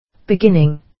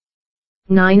Beginning.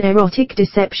 9 erotic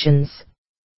deceptions.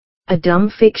 A dumb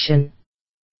fiction.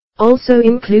 Also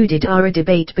included are a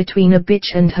debate between a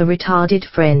bitch and her retarded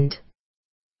friend.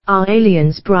 Are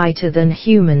aliens brighter than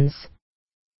humans?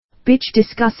 Bitch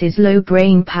discusses low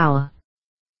brain power.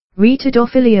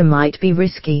 Retardophilia might be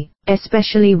risky,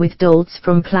 especially with dolts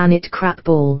from Planet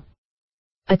Crapball.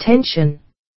 Attention!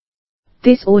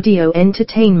 This audio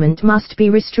entertainment must be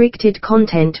restricted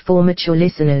content for mature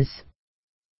listeners.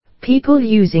 People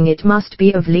using it must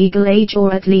be of legal age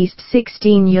or at least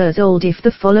 16 years old. If the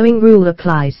following rule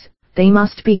applies, they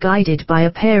must be guided by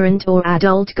a parent or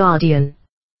adult guardian.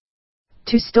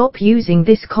 To stop using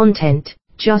this content,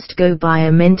 just go buy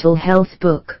a mental health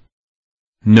book.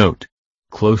 Note: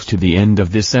 close to the end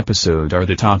of this episode are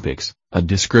the topics, a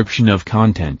description of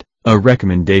content, a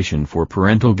recommendation for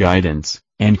parental guidance,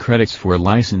 and credits for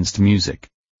licensed music.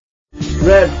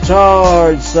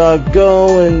 Retards are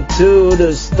going to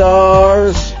the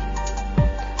stars,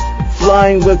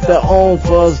 flying with their own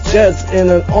first jets in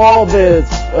an orbit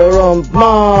around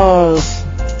Mars.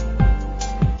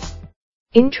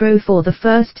 Intro for the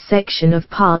first section of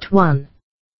Part 1.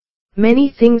 Many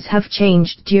things have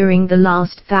changed during the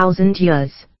last 1,000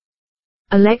 years.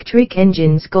 Electric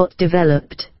engines got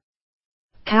developed.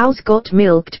 Cows got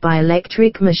milked by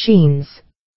electric machines.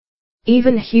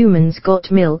 Even humans got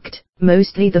milked,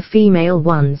 mostly the female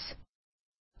ones.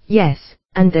 Yes,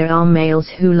 and there are males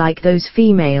who like those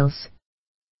females.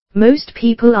 Most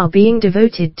people are being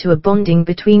devoted to a bonding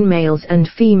between males and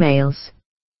females.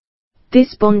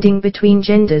 This bonding between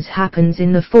genders happens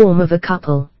in the form of a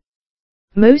couple.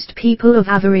 Most people of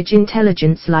average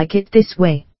intelligence like it this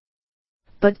way.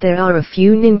 But there are a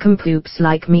few nincompoops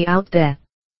like me out there.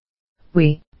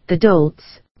 We, the dolts,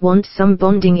 want some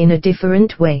bonding in a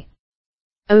different way.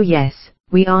 Oh yes,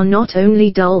 we are not only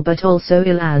dull but also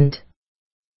ill and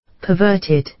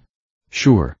perverted.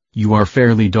 Sure, you are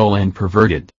fairly dull and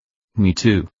perverted. Me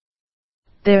too.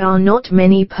 There are not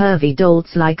many pervy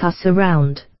dolts like us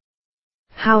around.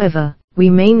 However, we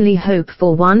mainly hope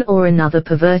for one or another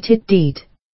perverted deed.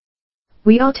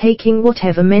 We are taking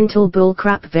whatever mental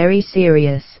bullcrap very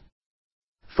serious.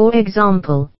 For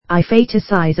example, I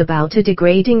fantasize about a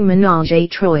degrading menage a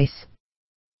trois.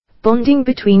 Bonding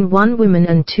between one woman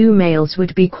and 2 males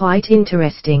would be quite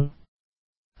interesting.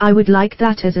 I would like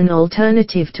that as an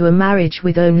alternative to a marriage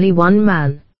with only one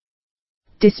man.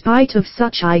 Despite of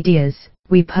such ideas,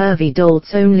 we pervy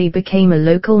dolts only became a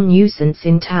local nuisance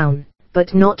in town,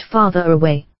 but not farther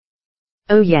away.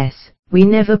 Oh yes, we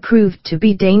never proved to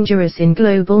be dangerous in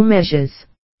global measures.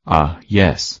 Ah,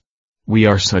 yes. We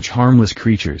are such harmless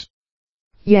creatures.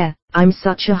 Yeah, I'm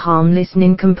such a harmless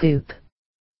nincompoop.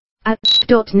 At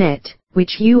 .net,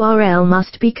 which URL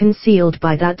must be concealed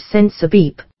by that censor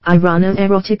beep, I run an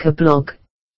erotica blog.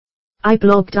 I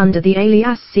blogged under the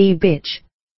alias C Bitch.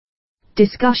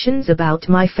 Discussions about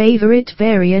my favorite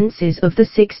variances of the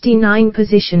 69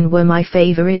 position were my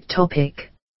favorite topic.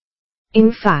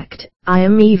 In fact, I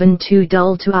am even too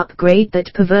dull to upgrade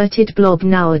that perverted blog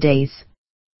nowadays.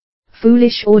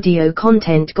 Foolish audio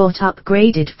content got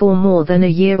upgraded for more than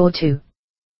a year or 2.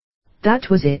 That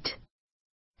was it.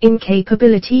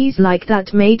 Incapabilities like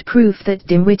that made proof that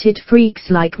dim-witted freaks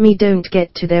like me don't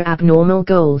get to their abnormal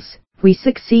goals. We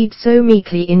succeed so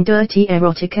meekly in dirty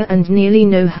erotica and nearly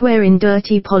nowhere in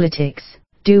dirty politics,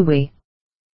 do we?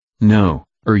 No,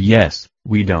 or yes,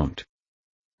 we don't.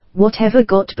 Whatever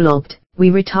got blogged, we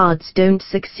retards don't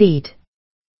succeed.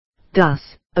 Thus,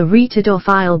 a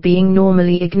retardophile being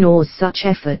normally ignores such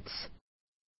efforts.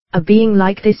 A being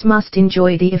like this must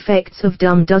enjoy the effects of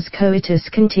dumb does coitus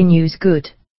continues good.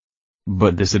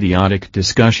 But this idiotic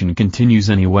discussion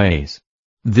continues anyways.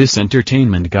 This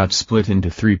entertainment got split into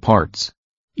 3 parts.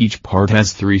 Each part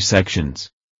has 3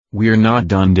 sections. We're not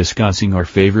done discussing our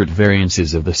favorite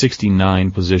variances of the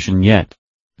 69 position yet.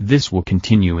 This will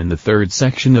continue in the 3rd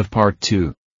section of part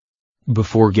 2.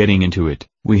 Before getting into it,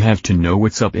 we have to know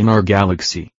what's up in our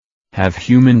galaxy. Have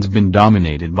humans been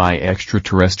dominated by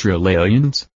extraterrestrial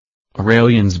aliens? Are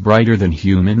aliens brighter than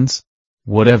humans?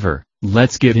 Whatever,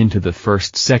 let's get into the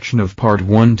first section of part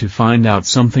 1 to find out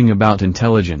something about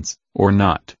intelligence, or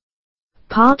not.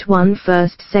 Part 1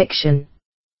 First section.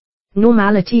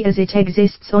 Normality as it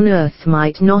exists on Earth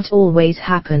might not always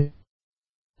happen.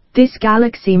 This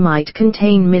galaxy might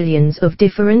contain millions of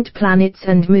different planets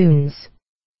and moons.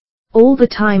 All the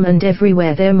time and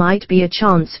everywhere there might be a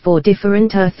chance for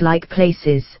different Earth-like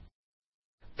places.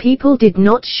 People did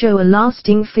not show a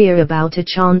lasting fear about a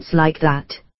chance like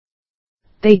that.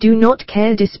 They do not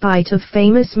care despite of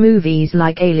famous movies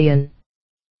like Alien.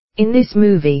 In this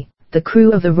movie, the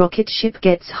crew of a rocket ship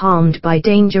gets harmed by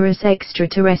dangerous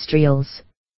extraterrestrials.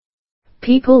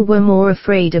 People were more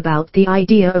afraid about the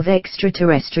idea of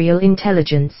extraterrestrial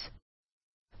intelligence.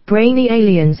 Brainy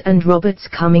aliens and robots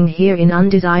coming here in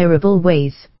undesirable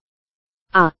ways.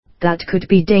 That could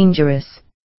be dangerous.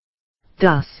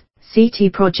 Thus,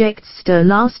 CT projects stir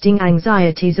lasting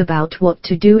anxieties about what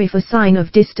to do if a sign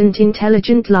of distant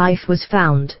intelligent life was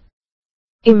found.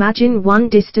 Imagine one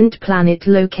distant planet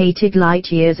located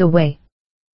light years away.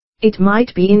 It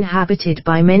might be inhabited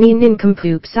by many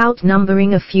nincompoops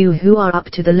outnumbering a few who are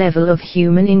up to the level of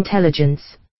human intelligence.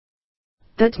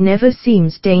 That never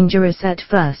seems dangerous at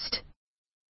first.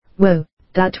 Whoa,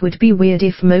 that would be weird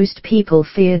if most people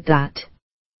feared that.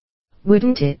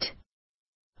 Wouldn't it?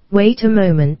 Wait a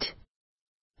moment.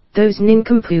 Those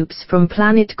nincompoops from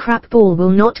planet Crapball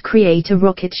will not create a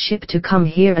rocket ship to come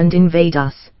here and invade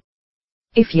us.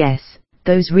 If yes,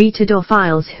 those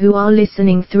retardophiles who are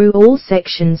listening through all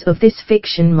sections of this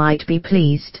fiction might be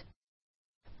pleased.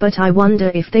 But I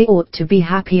wonder if they ought to be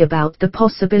happy about the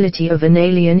possibility of an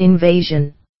alien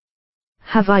invasion.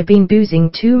 Have I been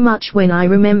boozing too much when I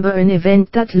remember an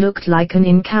event that looked like an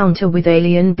encounter with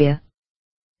alien beer?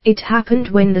 It happened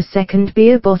when the second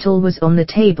beer bottle was on the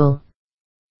table.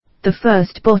 The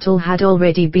first bottle had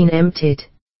already been emptied.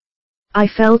 I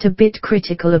felt a bit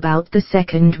critical about the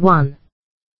second one.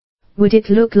 Would it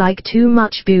look like too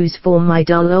much booze for my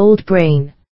dull old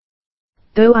brain?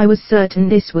 Though I was certain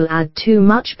this will add too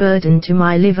much burden to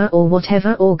my liver or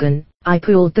whatever organ, I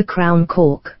pulled the crown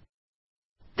cork.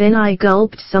 Then I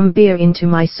gulped some beer into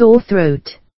my sore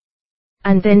throat.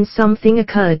 And then something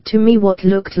occurred to me, what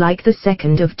looked like the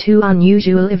second of two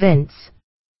unusual events.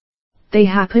 They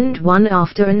happened one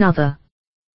after another.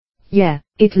 Yeah,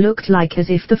 it looked like as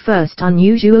if the first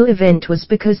unusual event was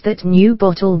because that new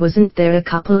bottle wasn't there a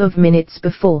couple of minutes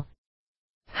before.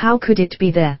 How could it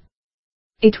be there?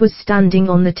 It was standing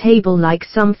on the table like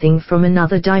something from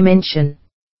another dimension.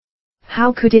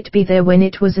 How could it be there when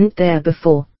it wasn't there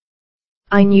before?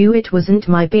 I knew it wasn't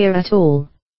my beer at all.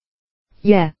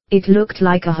 Yeah, it looked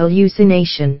like a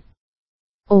hallucination.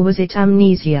 Or was it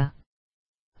amnesia?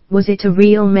 Was it a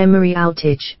real memory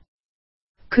outage?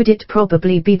 Could it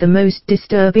probably be the most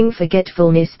disturbing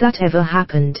forgetfulness that ever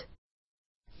happened?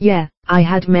 Yeah, I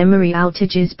had memory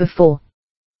outages before.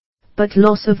 But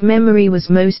loss of memory was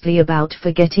mostly about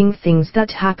forgetting things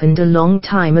that happened a long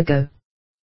time ago.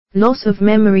 Loss of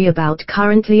memory about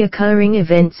currently occurring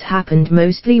events happened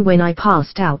mostly when I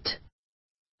passed out.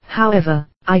 However,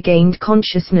 I gained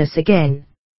consciousness again.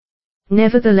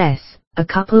 Nevertheless, a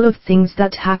couple of things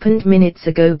that happened minutes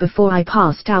ago before I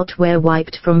passed out were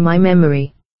wiped from my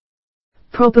memory.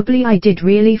 Probably I did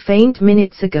really faint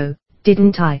minutes ago,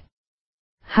 didn't I?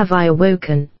 Have I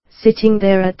awoken, sitting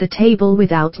there at the table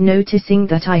without noticing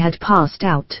that I had passed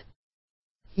out?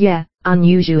 Yeah,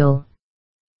 unusual.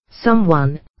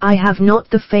 Someone, I have not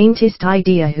the faintest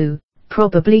idea who,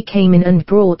 probably came in and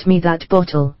brought me that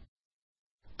bottle.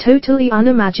 Totally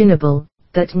unimaginable,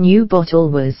 that new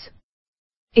bottle was.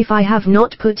 If I have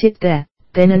not put it there,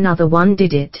 then another one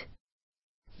did it.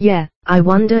 Yeah, I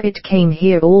wonder it came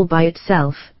here all by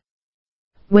itself.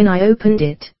 When I opened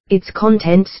it, its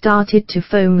content started to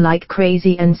foam like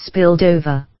crazy and spilled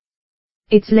over.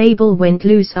 Its label went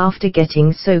loose after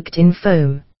getting soaked in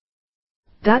foam.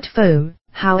 That foam,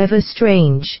 however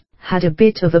strange, had a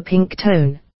bit of a pink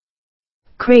tone.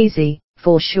 Crazy,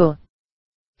 for sure.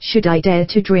 Should I dare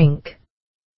to drink?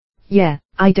 Yeah,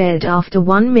 I dared after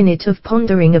 1 minute of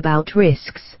pondering about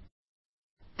risks.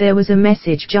 There was a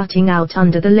message jutting out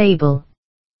under the label.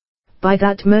 By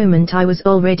that moment I was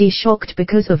already shocked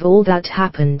because of all that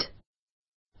happened.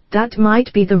 That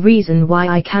might be the reason why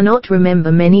I cannot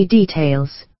remember many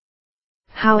details.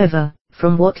 However,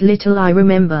 from what little I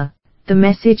remember, the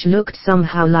message looked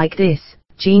somehow like this: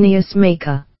 Genius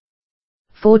Maker.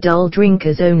 For dull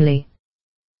drinkers only.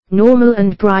 Normal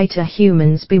and brighter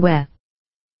humans beware.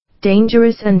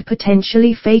 Dangerous and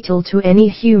potentially fatal to any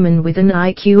human with an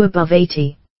IQ above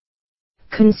 80.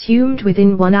 Consumed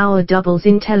within 1 hour, doubles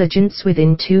intelligence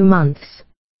within 2 months.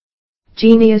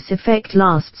 Genius effect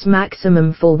lasts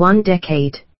maximum for 1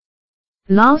 decade.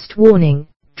 Last warning,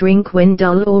 drink when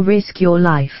dull or risk your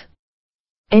life.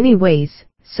 Anyways,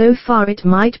 so far it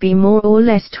might be more or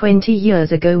less 20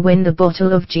 years ago when the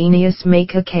bottle of Genius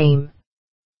Maker came.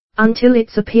 Until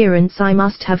its appearance I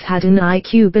must have had an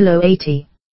IQ below 80.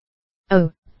 Oh,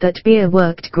 that beer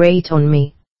worked great on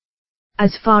me.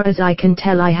 As far as I can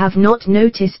tell I have not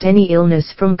noticed any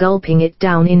illness from gulping it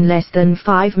down in less than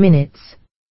 5 minutes.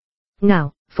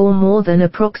 Now, for more than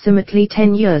approximately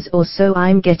 10 years or so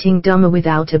I'm getting dumber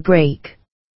without a break.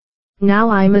 Now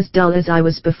I'm as dull as I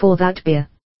was before that beer.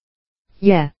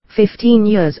 Yeah, 15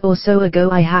 years or so ago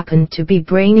I happened to be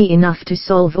brainy enough to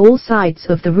solve all sides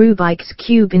of the Rubik's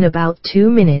Cube in about 2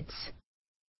 minutes.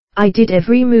 I did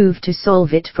every move to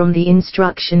solve it from the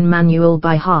instruction manual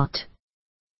by heart.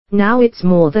 Now it's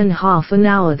more than half an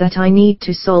hour that I need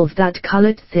to solve that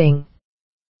colored thing.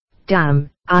 Damn,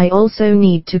 I also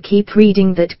need to keep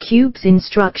reading that cube's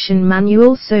instruction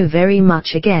manual so very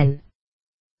much again.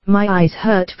 My eyes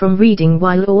hurt from reading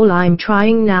while all I'm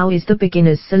trying now is the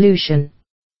beginner's solution.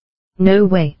 No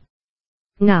way.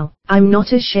 Now, I'm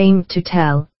not ashamed to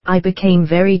tell, I became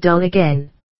very dull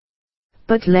again.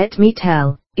 But let me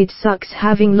tell, it sucks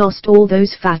having lost all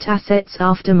those fat assets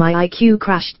after my IQ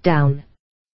crashed down.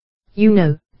 You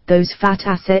know, those fat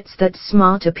assets that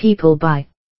smarter people buy.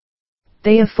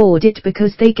 They afford it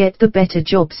because they get the better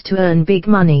jobs to earn big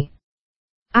money.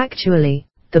 Actually,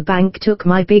 the bank took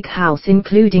my big house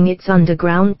including its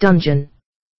underground dungeon.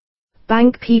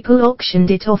 Bank people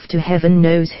auctioned it off to heaven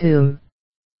knows whom.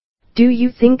 Do you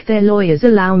think their lawyers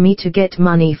allow me to get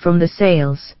money from the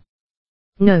sales?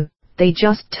 No, they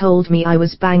just told me I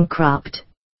was bankrupt.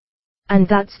 And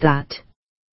that's that.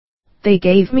 They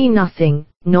gave me nothing,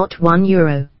 not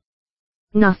 €1.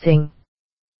 Nothing.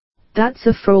 That's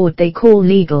a fraud they call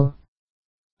legal.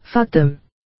 Fuck them.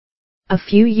 A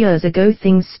few years ago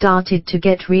things started to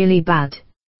get really bad.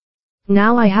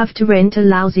 Now I have to rent a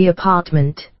lousy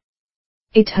apartment.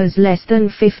 It has less than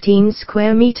 15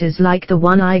 square meters like the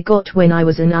one I got when I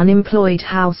was an unemployed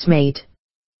housemaid.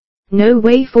 No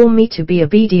way for me to be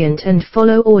obedient and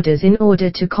follow orders in order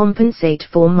to compensate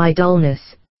for my dullness.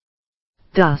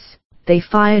 Thus, they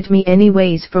fired me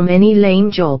anyways from any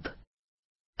lame job.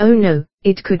 Oh no,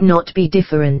 it could not be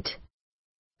different.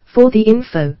 For the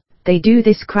info, they do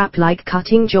this crap like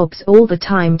cutting jobs all the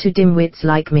time to dimwits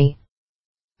like me.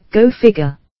 Go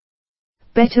figure.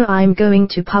 Better I'm going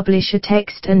to publish a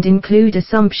text and include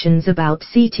assumptions about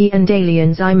CT and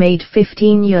aliens I made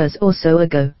 15 years or so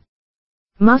ago.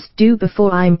 Must do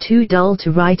before I'm too dull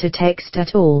to write a text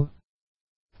at all.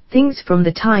 Things from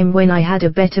the time when I had a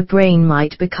better brain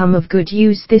might become of good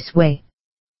use this way.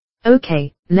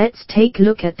 Okay, let's take a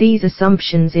look at these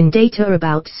assumptions in data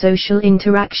about social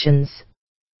interactions.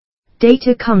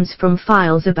 Data comes from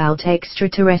files about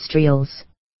extraterrestrials.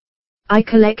 I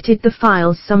collected the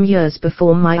files some years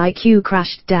before my IQ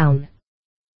crashed down.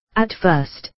 At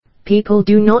first, people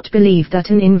do not believe that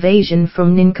an invasion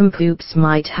from nincompoops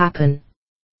might happen.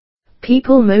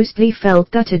 People mostly felt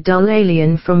that a dull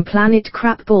alien from planet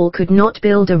Crapball could not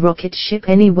build a rocket ship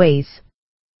anyways.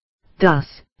 Thus,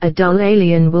 a dull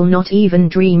alien will not even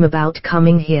dream about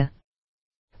coming here.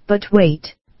 But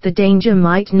wait, the danger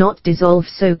might not dissolve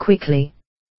so quickly.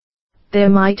 There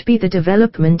might be the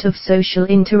development of social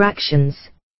interactions.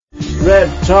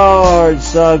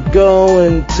 Retards are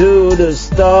going to the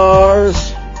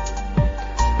stars,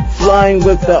 flying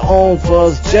with their own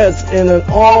fuzz jets in an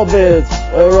orbit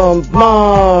around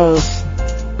Mars.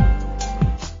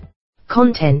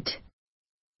 Content.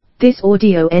 This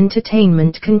audio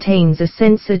entertainment contains a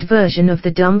censored version of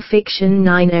the dumb fiction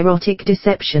 9 Erotic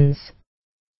Deceptions.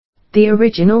 The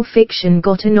original fiction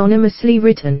got anonymously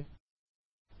written.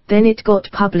 Then it got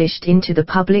published into the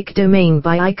public domain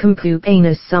by Icompoop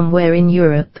Anus somewhere in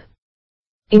Europe.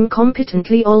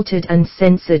 Incompetently altered and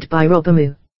censored by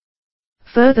Robomu.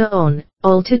 Further on,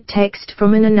 altered text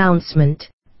from an announcement,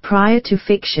 prior to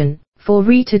fiction, for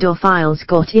reader files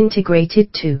got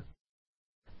integrated too.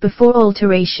 Before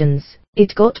alterations,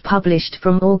 it got published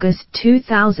from August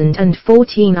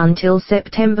 2014 until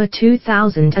September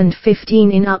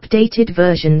 2015 in updated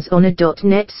versions on a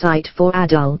 .NET site for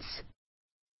adults.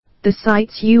 The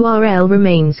site's URL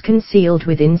remains concealed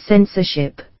within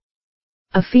censorship.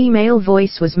 A female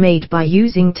voice was made by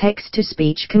using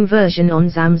text-to-speech conversion on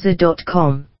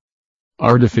Zamza.com.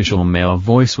 Artificial male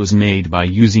voice was made by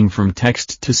using from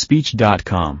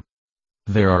text-to-speech.com.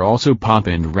 There are also pop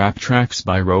and rap tracks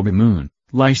by Robomoon,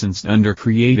 licensed under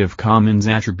Creative Commons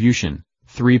Attribution,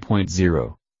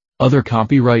 3.0. Other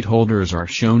copyright holders are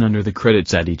shown under the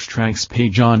credits at each track's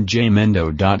page on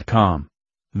jmendo.com.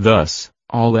 Thus,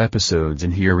 all episodes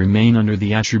in here remain under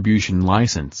the attribution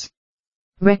license.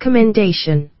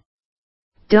 Recommendation.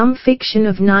 Dumb fiction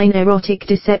of 9 Erotic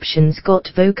Deceptions got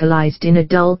vocalized in a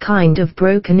dull kind of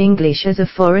broken English as a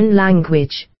foreign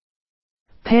language.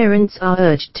 Parents are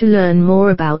urged to learn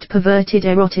more about perverted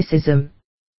eroticism.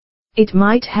 It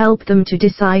might help them to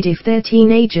decide if their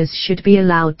teenagers should be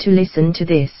allowed to listen to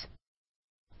this.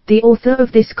 The author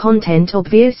of this content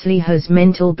obviously has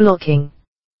mental blocking.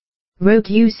 Rogue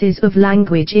uses of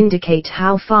language indicate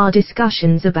how far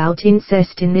discussions about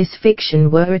incest in this fiction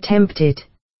were attempted.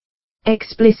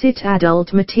 Explicit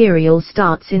adult material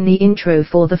starts in the intro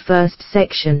for the first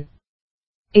section.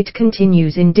 It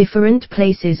continues in different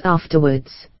places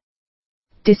afterwards.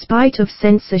 Despite of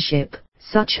censorship,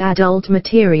 such adult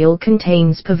material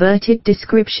contains perverted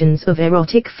descriptions of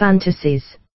erotic fantasies.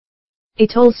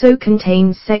 It also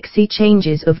contains sexy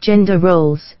changes of gender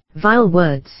roles, vile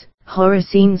words, horror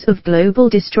scenes of global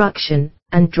destruction,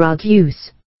 and drug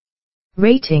use.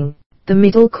 Rating: the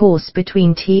middle course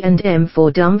between T and M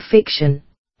for dumb fiction.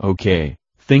 Okay,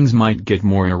 things might get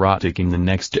more erotic in the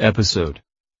next episode.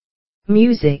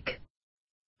 Music: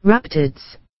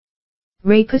 Raptids.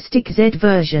 Rapistic Z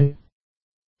version.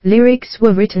 Lyrics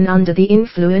were written under the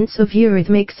influence of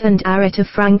Eurythmics and Aretha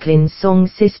Franklin's song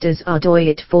Sisters Are Do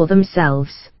It For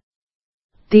Themselves.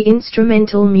 The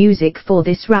instrumental music for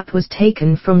this rap was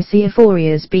taken from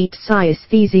Euphoria's beat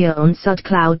Syesthesia on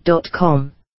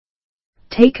SoundCloud.com.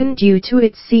 Taken due to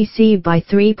its CC by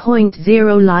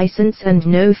 3.0 license and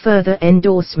no further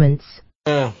endorsements.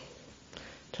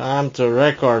 Time to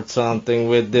record something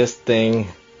with this thing.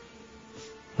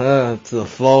 It's a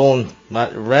phone,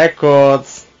 but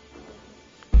records.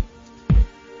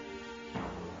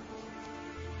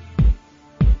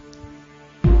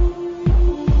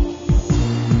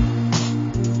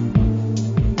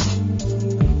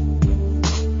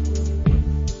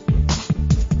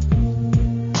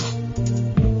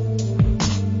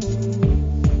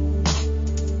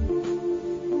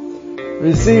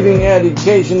 Receiving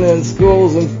education in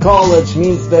schools and college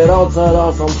means that outside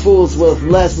are some fools with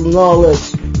less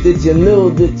knowledge. Did you know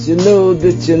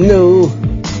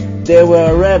there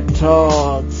were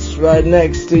retards right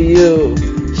next to you?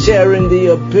 Sharing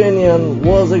the opinion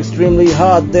was extremely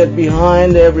hard, that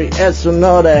behind every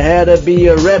astronaut there had to be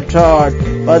a retard.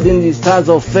 But in these times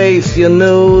of faith you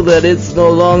know that it's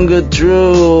no longer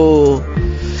true.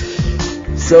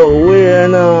 So we're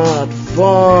not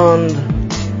fond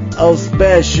of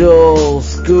special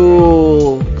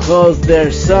school, 'cause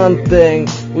there's something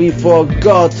we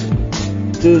forgot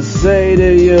to say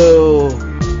to you.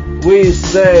 We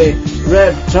say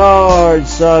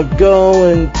retards are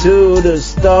going to the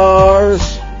stars,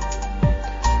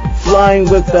 flying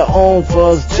with their own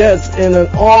first jets in an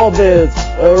orbit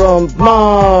around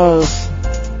Mars.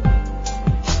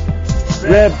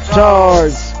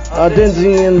 Retards are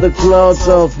dancing in the clouds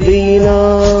of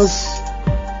Venus.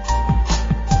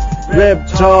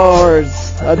 Retards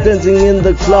are dancing in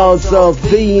the clouds of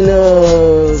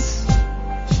Venus.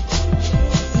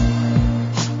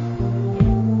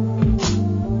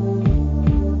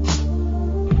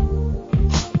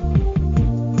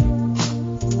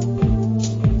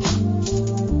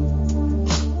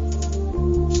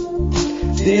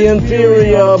 The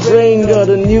inferior brain got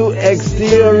a new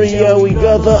exterior. We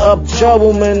got the up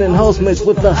troublemen and housemates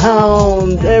with the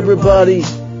hound. Everybody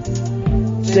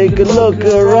take a look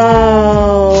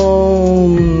around.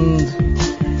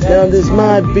 Now this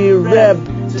might be rap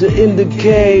to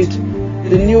indicate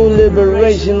the new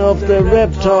liberation of the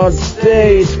retard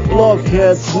state.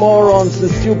 Blockheads, morons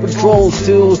and stupid trolls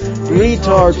to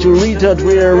retard,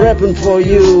 we're rapping for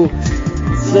you.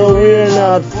 So we're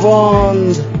not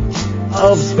fond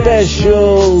of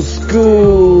special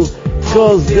school,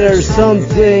 'cause there's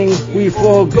something we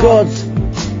forgot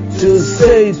to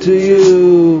say to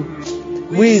you.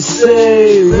 We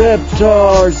say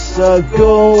retards are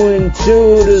going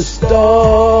to the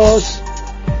stars,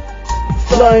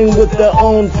 flying with their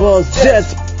own first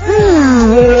jets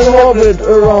in an orbit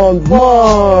around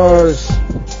Mars.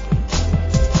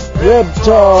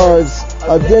 Retards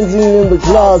are dancing in the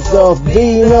clouds of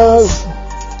Venus.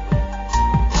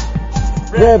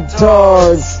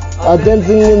 Retards are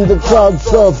dancing in the clouds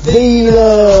of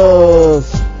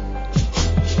Venus.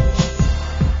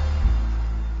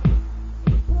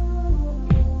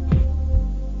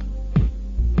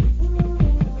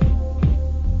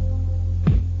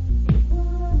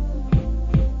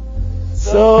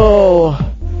 So,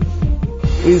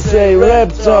 we say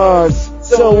retards,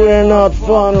 so we're not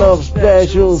fond of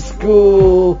special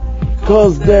school,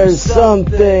 'cause there's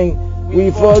something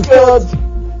we forgot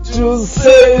to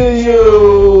say to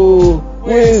you.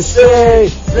 We say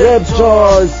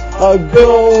retards are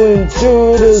going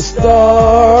to the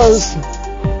stars,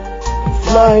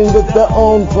 flying with their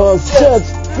own first jets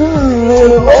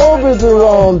in an orbit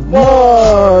around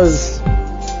Mars.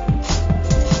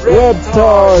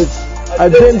 Retards are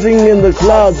dancing in the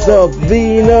clouds of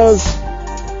Venus.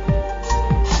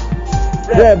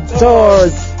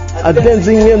 Retards are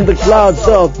dancing in the clouds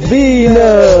of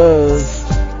Venus.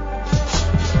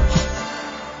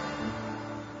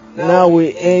 Now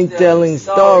we ain't telling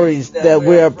stories that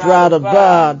we are proud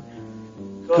about,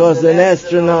 'cause an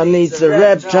astronaut needs a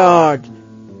retard.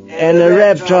 And a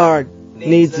retard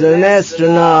needs an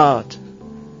astronaut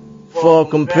for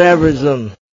comparison.